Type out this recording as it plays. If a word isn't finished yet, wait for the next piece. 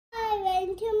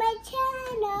subscribing to my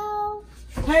channel.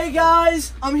 Hey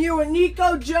guys, I'm here with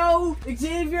Nico, Joe,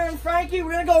 Xavier, and Frankie.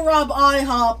 We're gonna go rob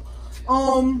IHOP.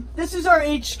 This is our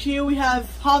HQ. We have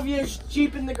Javier's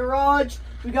Jeep in the garage.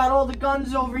 We got all the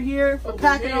guns over here. We're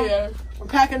packing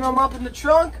them up in the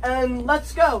trunk, and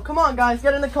let's go. Come on, guys,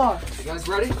 get in the car. You guys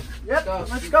ready? Yep,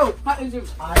 let's go. I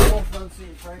will front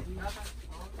seat, Frankie.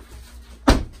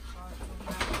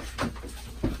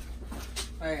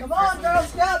 Come on, Girl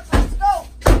Scouts, let's go.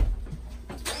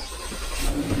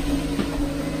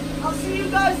 I'll see you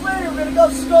guys later. We're gonna go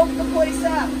scope the place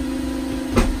out.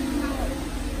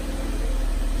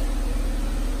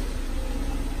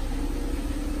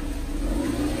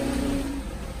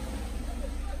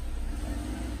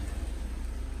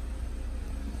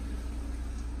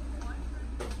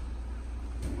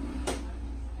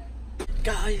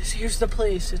 Guys, here's the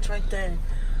place. It's right there.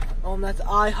 That's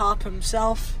IHOP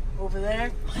himself over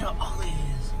there. Look how ugly it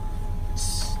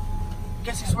is.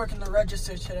 Guess he's working the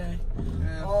register today.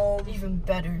 Yeah. Even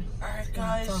better. Alright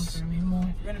guys,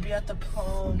 we're gonna be at the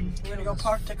we're gonna go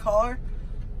park the car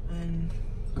and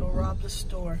go rob the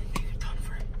store.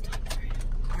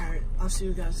 Alright, I'll see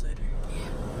you guys later.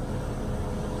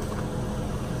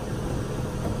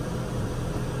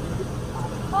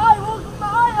 Hi, welcome to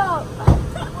IHOP!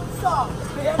 What's up,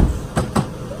 bitch?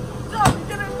 What's up? You're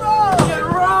getting robbed! Get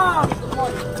robbed! Come on.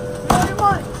 You know your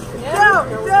money. Get down!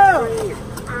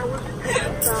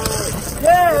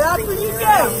 Yeah, that's what you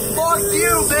get! Fuck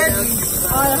you, bitch!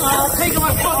 IHOP. Taking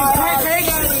my fucking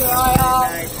pancakes!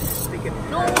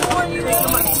 No more you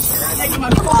taking my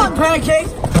fucking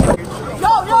pancakes!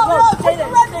 Take the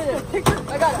red.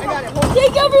 I got it.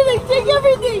 Take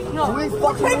everything! No,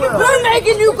 we're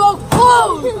making you go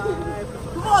close!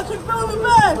 Come on, take Bill in the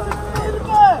bag! In the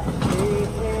bag!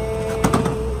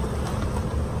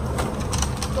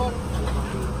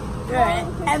 Yeah,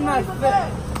 and my foot.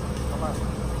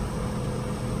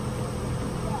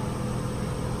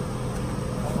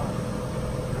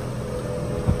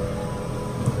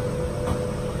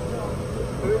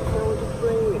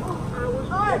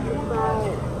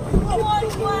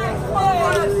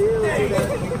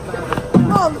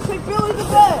 Come on, take Billy the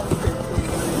bed.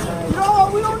 You know what?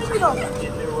 We don't need them.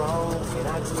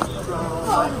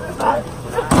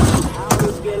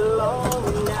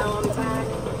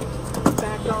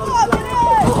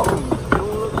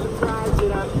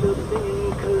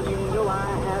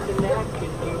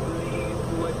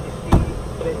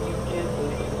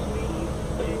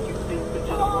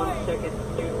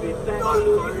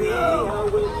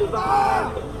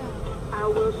 I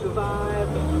will survive.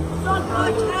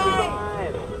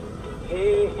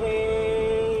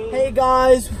 Hey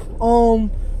guys,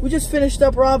 we just finished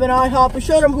up robbing IHOP. We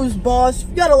showed them who's boss.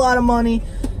 We got a lot of money.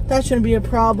 That shouldn't be a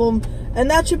problem. And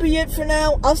that should be it for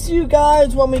now. I'll see you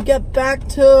guys when we get back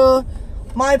to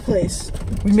my place.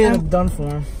 We made him done for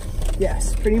him.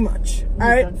 Yes, pretty much.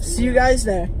 Alright, see you guys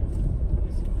there.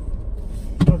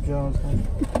 Oh, Jones.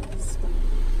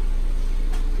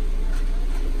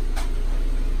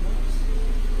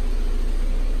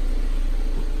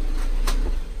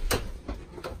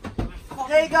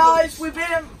 Hey guys, we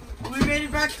made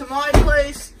it back to my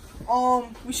place.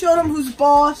 We showed them who's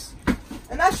boss.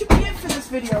 And that should be it for this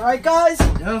video, right guys?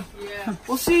 Yeah.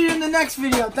 We'll see you in the next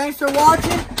video. Thanks for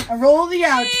watching, and roll the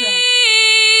outro.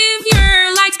 If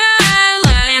you're like a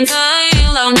lion,